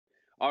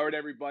All right,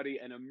 everybody,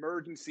 an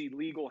emergency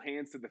legal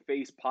Hands to the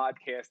Face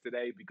podcast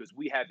today because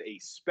we have a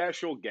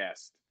special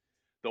guest,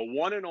 the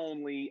one and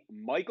only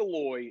Mike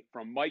Alloy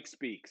from Mike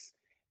Speaks,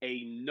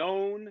 a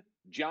known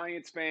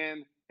Giants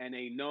fan and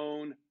a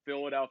known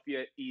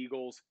Philadelphia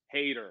Eagles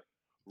hater.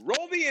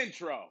 Roll the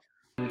intro.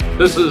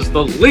 This is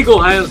the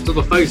Legal Hands to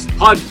the Face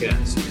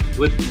podcast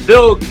with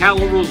Bill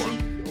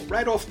Calarula.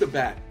 Right off the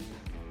bat,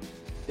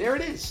 there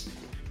it is.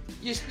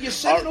 You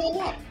set it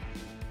all up.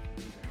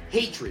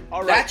 Hatred.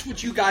 All right. That's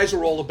what you guys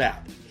are all about.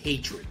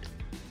 Hatred.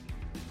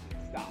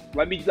 Stop.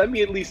 Let me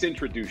at least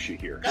introduce you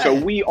here. So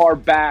we are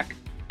back.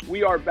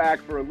 We are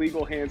back for a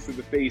Legal Hands to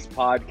the Face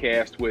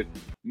podcast with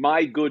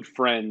my good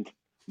friend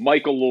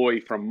Mike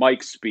Alloy from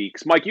Mike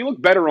Speaks. Mike, you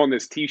look better on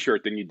this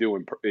T-shirt than you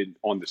do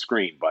on the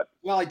screen. But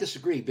well, I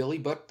disagree, Billy.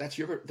 But that's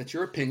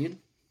your opinion.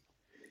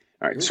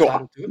 All right.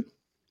 So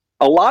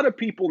a lot of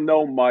people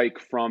know Mike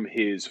from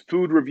his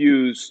food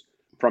reviews,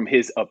 from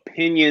his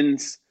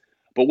opinions.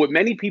 But what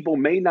many people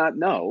may not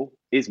know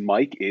is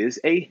Mike is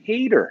a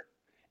hater,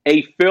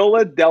 a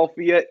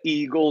Philadelphia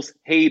Eagles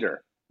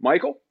hater.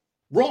 Michael?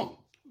 Wrong.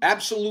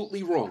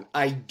 Absolutely wrong.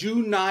 I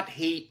do not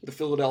hate the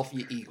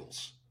Philadelphia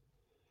Eagles.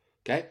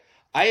 Okay?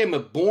 I am a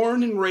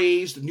born and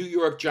raised New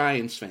York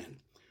Giants fan.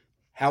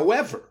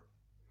 However,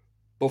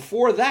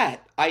 before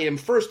that, I am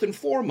first and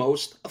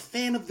foremost a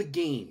fan of the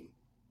game,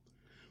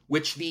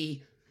 which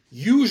the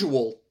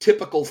usual,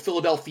 typical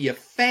Philadelphia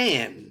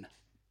fan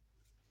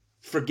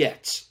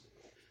forgets.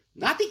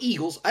 Not the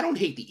Eagles. I don't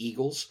hate the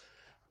Eagles.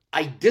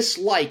 I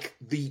dislike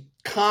the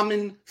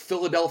common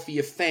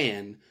Philadelphia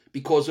fan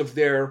because of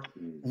their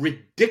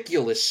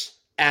ridiculous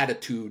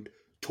attitude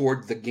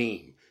toward the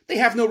game. They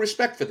have no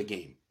respect for the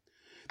game.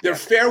 They're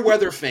fair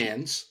weather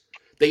fans.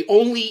 They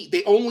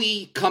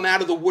only come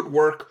out of the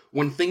woodwork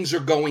when things are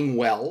going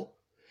well.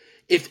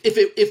 If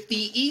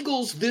the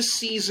Eagles this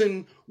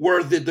season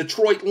were the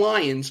Detroit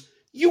Lions,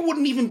 you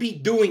wouldn't even be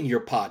doing your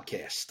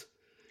podcast.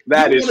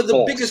 That is one of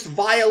the biggest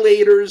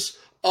violators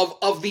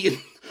of the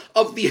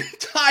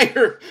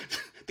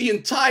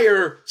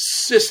entire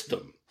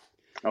system.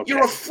 Okay.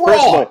 You're a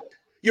fraud.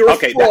 You're a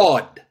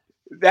fraud.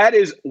 That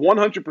is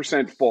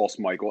 100% false,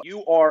 Michael.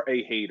 You are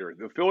a hater.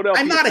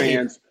 I'm not a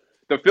hater.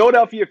 The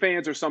Philadelphia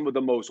fans are some of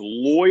the most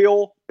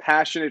loyal,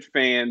 passionate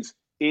fans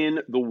in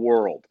the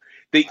world.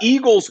 The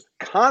Eagles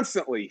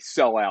constantly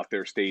sell out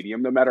their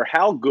stadium, no matter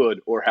how good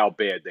or how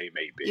bad they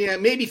may be. Yeah,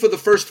 maybe for the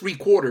first 3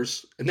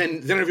 quarters, and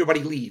then everybody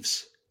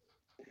leaves.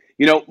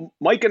 You know,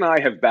 Mike and I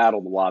have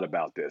battled a lot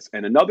about this.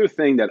 And another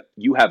thing that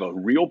you have a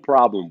real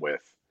problem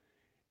with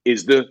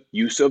is the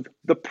use of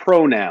the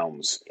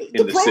pronouns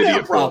in the city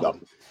of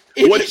Philadelphia.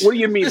 What do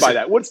you mean by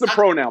that? What's the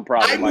pronoun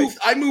problem?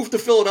 I moved to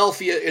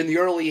Philadelphia in the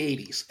early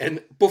 80s.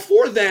 And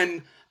before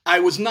then, I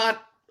was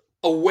not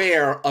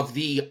aware of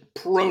the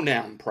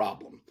pronoun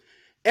problem.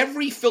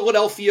 Every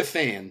Philadelphia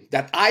fan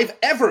that I've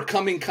ever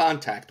come in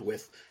contact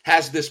with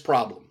has this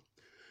problem.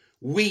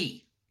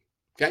 We.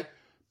 Okay?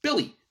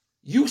 Billy.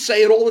 You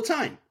say it all the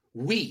time.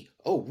 We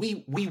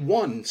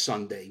won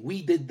Sunday.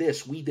 We did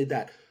this. We did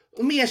that.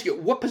 Let me ask you,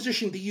 what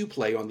position do you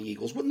play on the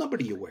Eagles? What number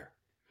do you wear?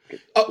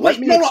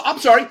 I'm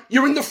sorry.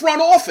 You're in the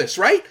front office,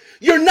 right?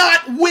 You're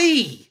not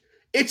we.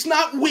 It's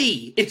not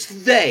we. It's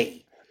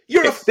they.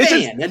 You're a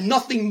fan and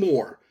nothing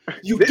more.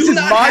 You do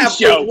not have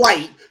the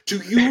right to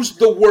use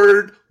the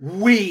word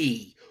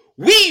we.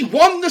 We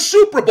won the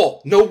Super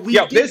Bowl. No, we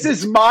didn't. This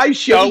is my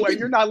show, and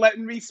you're not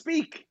letting me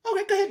speak.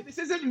 Okay, go ahead. This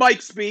isn't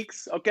Mike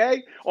Speaks,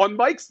 okay? On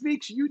Mike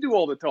Speaks, you do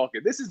all the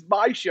talking. This is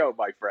my show,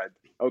 my friend,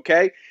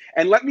 okay?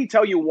 And let me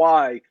tell you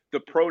why the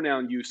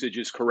pronoun usage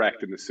is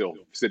correct in the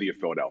city of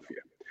Philadelphia.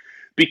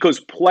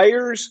 Because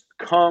players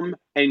come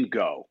and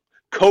go.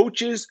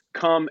 Coaches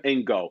come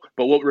and go.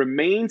 But what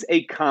remains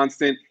a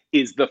constant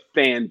is the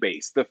fan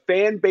base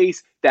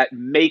that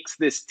makes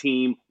this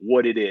team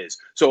what it is.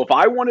 So if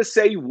I want to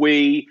say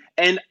we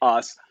and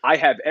us, I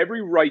have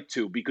every right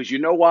to, because you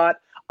know what?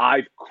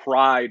 I've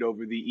cried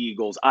over the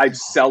Eagles. I've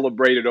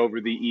celebrated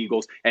over the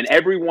Eagles. And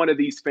every one of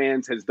these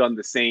fans has done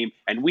the same.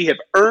 And we have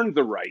earned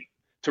the right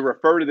to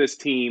refer to this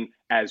team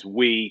as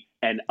we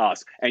and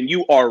us. And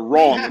you are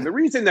wrong. And the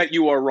reason that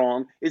you are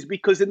wrong is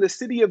because in the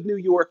city of New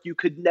York, you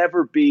could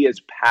never be as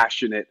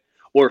passionate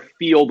or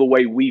feel the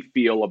way we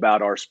feel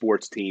about our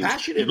sports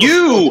teams.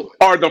 You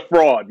are the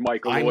fraud,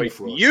 Michael Lloyd.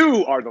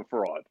 You are the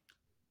fraud.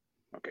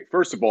 Okay,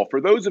 first of all,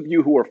 for those of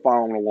you who are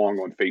following along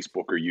on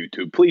Facebook or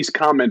YouTube, please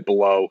comment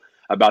below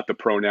about the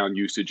pronoun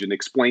usage and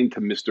explain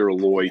to Mr.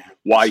 Alloy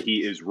why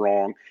he is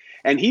wrong.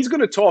 And he's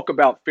going to talk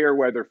about fair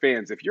weather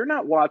fans. If you're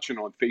not watching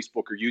on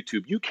Facebook or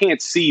YouTube, you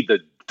can't see the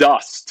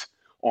dust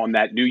on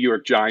that New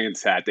York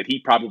Giants hat that he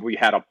probably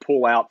had to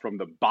pull out from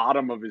the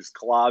bottom of his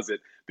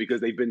closet because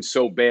they've been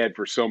so bad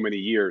for so many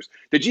years.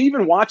 Did you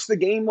even watch the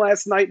game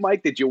last night,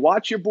 Mike? Did you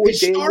watch your boy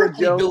Daniel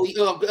Jones? Billy,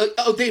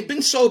 they've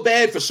been so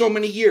bad for so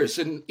many years.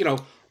 And,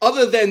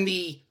 other than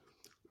the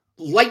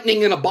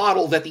lightning in a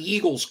bottle that the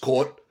Eagles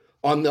caught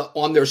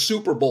on their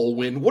Super Bowl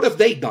win, what have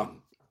they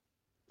done?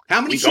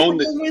 How many Super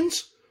Bowl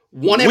wins?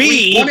 One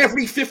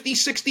every 50,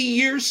 60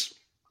 years?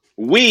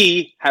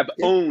 We have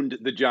owned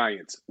the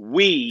Giants.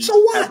 We So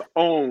what? have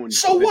owned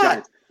So the what?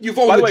 Giants. You've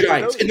owned By the the way,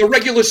 Giants. In the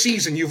regular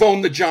season, you've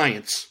owned the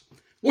Giants.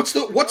 What's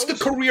the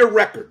career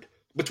record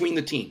between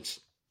the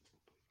teams?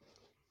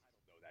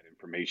 That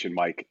information,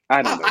 Mike.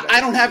 I don't know that. I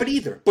don't have it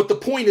either. But the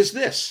point is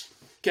this,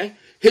 okay?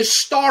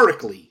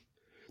 Historically,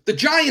 the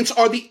Giants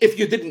are if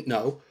you didn't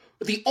know,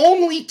 the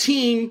only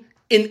team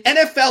in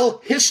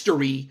NFL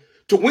history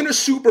to win a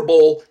Super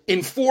Bowl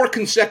in 4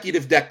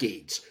 consecutive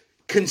decades.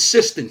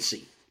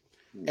 Consistency.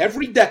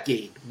 Every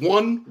decade,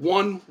 one.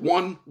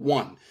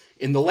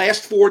 In the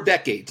last 4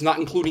 decades, not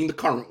including the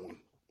current one.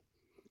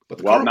 But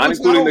the current not one's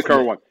including the over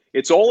current yet. one.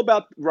 It's all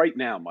about right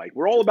now, Mike.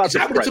 We're all about Is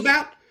that what it's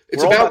about?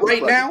 It's We're all about about the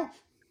right present. now?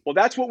 Well,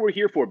 that's what we're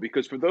here for,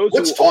 because for those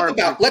Let's who talk aren't...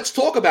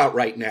 about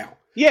right now.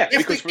 Yeah, After,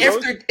 because for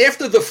those...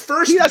 after the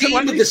first He doesn't game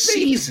let of me the speak.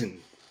 season,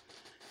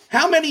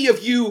 how many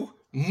of you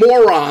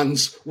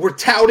morons were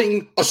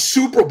touting a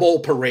Super Bowl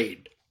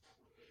parade?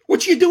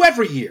 Which you do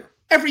every year.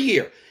 Every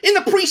year. In the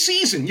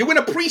preseason, you win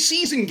a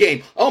preseason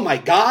game. Oh my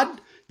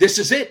God, this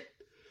is it.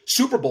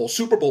 Super Bowl,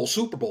 Super Bowl,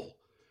 Super Bowl.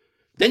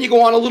 Then you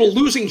go on a little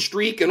losing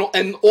streak and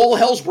all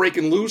hell's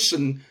breaking loose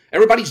and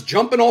everybody's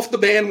jumping off the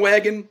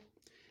bandwagon.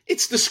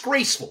 It's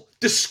disgraceful.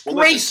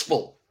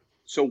 Disgraceful.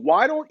 So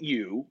why don't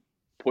you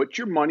put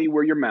your money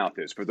where your mouth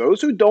is? For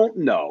those who don't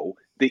know,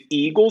 the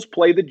Eagles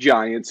play the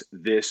Giants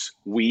this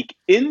week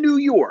in New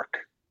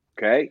York,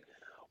 okay?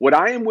 What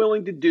I am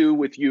willing to do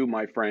with you,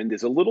 my friend,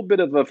 is a little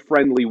bit of a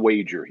friendly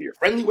wager here.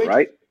 Friendly wager?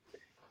 Right?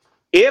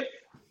 If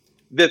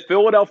the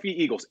Philadelphia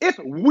Eagles, if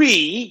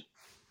we,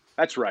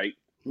 that's right,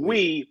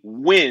 we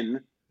win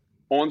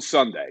on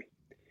Sunday,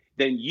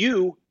 then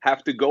you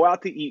have to go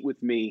out to eat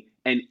with me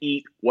and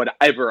eat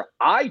whatever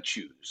I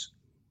choose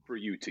for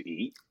you to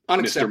eat.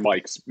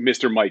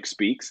 Mr. Mike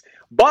speaks.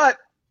 But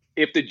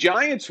if the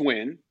Giants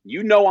win,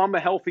 you know I'm a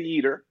healthy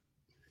eater.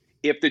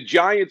 If the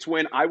Giants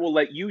win, I will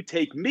let you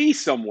take me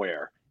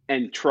somewhere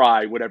and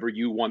try whatever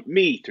you want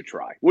me to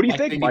try. What do you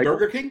think, Michael?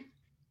 Burger King?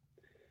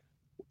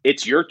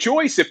 It's your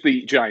choice if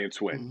the Giants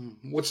win.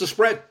 What's the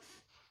spread?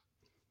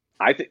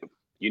 I think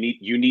you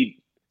need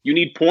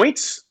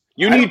points.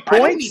 You need points.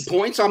 I don't need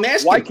points. I'm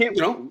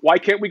asking. Why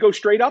can't we go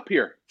straight up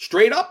here?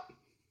 Straight up?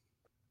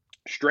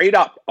 Straight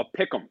up. A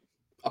pick 'em.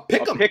 A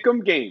pick 'em. A pick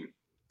 'em game.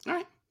 All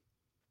right.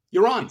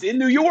 You're on. It's in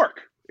New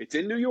York. It's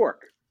in New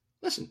York.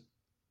 Listen.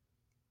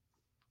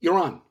 You're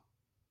on.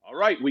 All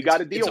right. We got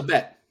a deal. It's a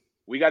bet.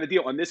 We got a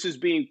deal. And this is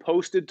being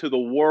posted to the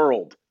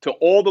world, to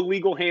all the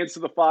legal hands to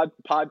the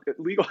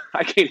legal.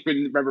 I can't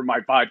even remember my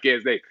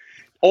podcast name.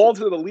 All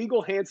to the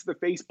Legal Hands to the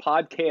Face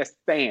podcast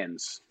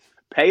fans.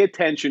 Pay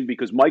attention,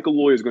 because Michael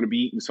Loy is going to be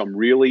eating some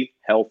really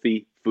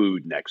healthy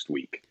food next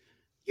week.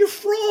 You're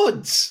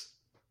frauds.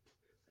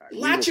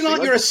 Latching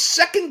on. You're a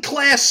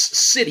second-class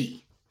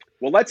city.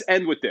 Well, let's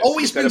end with this.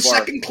 Always been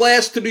second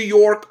class to New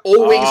York.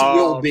 Always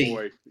will be.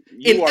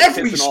 In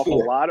every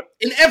sport.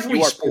 In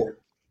every sport.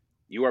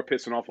 You are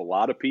pissing off a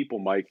lot of people,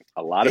 Mike.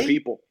 A lot of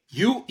people.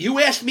 You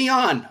asked me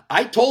on.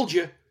 I told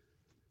you.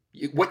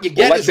 What you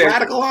get is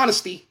radical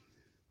honesty.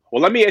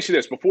 Well, let me ask you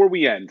this before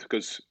we end,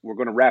 because we're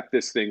going to wrap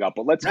this thing up.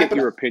 But let's get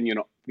your opinion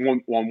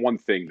on one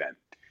thing then.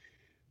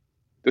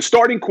 The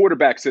starting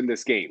quarterbacks in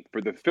this game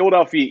for the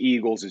Philadelphia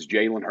Eagles is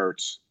Jalen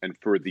Hurts, and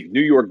for the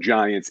New York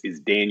Giants is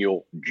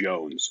Daniel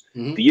Jones.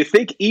 Mm-hmm. Do you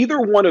think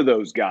either one of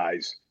those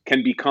guys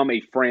can become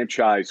a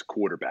franchise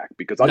quarterback?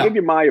 Because I'll give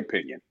you my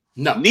opinion.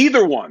 No.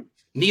 Neither one.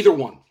 Neither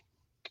one.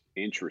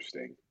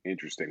 Interesting.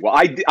 Well,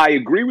 I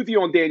agree with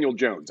you on Daniel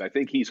Jones. I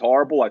think he's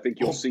horrible. I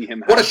think you'll see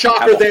him. What a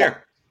shocker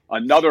there.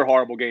 Another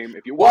horrible game.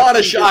 If you what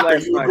a shocker!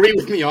 You agree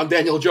with me on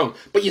Daniel Jones,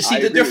 but you see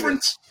the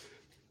difference.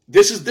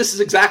 This is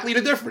exactly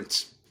the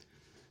difference.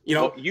 You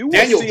know,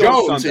 Daniel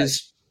Jones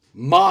is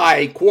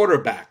my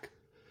quarterback,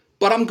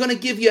 but I'm going to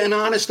give you an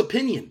honest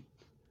opinion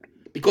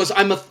because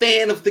I'm a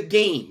fan of the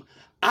game.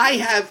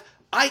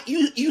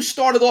 You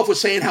started off with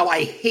saying how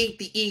I hate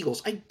the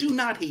Eagles. I do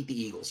not hate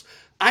the Eagles.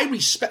 I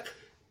respect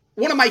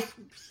one of my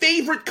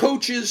favorite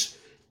coaches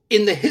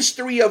in the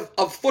history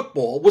of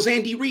football was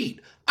Andy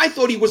Reid. I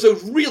thought he was a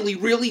really,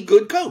 really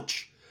good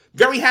coach.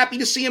 Very happy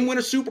to see him win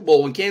a Super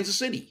Bowl in Kansas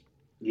City.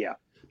 Yeah.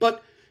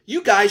 But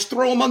you guys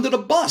throw him under the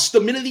bus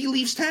the minute he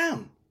leaves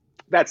town.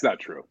 That's not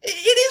true.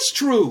 It is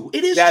true.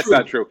 That's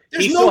not true.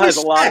 He still has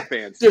a lot of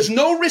fans. There's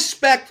no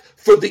respect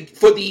for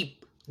the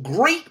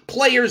great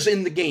players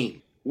in the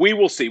game. We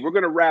will see. We're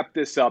going to wrap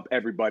this up,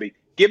 everybody.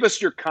 Give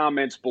us your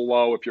comments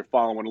below if you're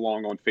following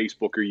along on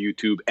Facebook or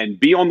YouTube, and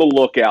be on the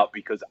lookout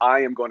because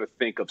I am going to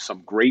think of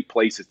some great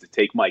places to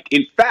take Mike.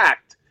 In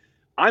fact,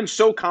 I'm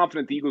so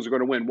confident the Eagles are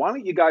going to win. Why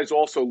don't you guys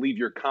also leave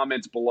your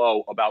comments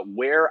below about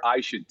where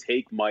I should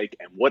take Mike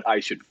and what I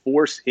should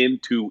force him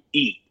to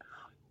eat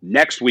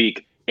next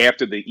week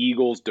after the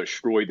Eagles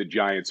destroy the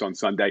Giants on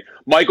Sunday.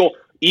 Michael,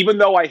 even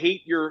though I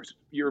hate your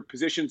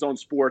positions on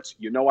sports,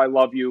 you know I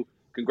love you.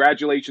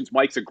 Congratulations.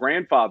 Mike's a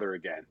grandfather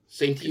again.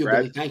 Same to you,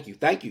 Billy. Thank you.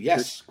 Thank you.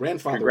 Yes,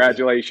 grandfather.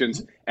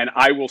 Congratulations. Again. And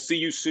I will see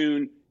you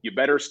soon. You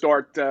better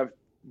start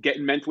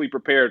getting mentally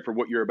prepared for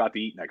what you're about to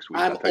eat next week.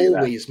 I'm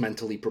always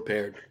mentally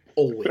prepared.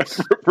 Always.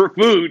 For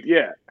food,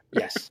 yeah.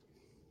 Yes.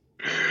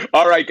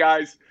 All right,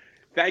 guys.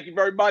 Thank you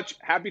very much.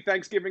 Happy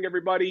Thanksgiving,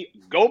 everybody.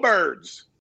 Go Birds.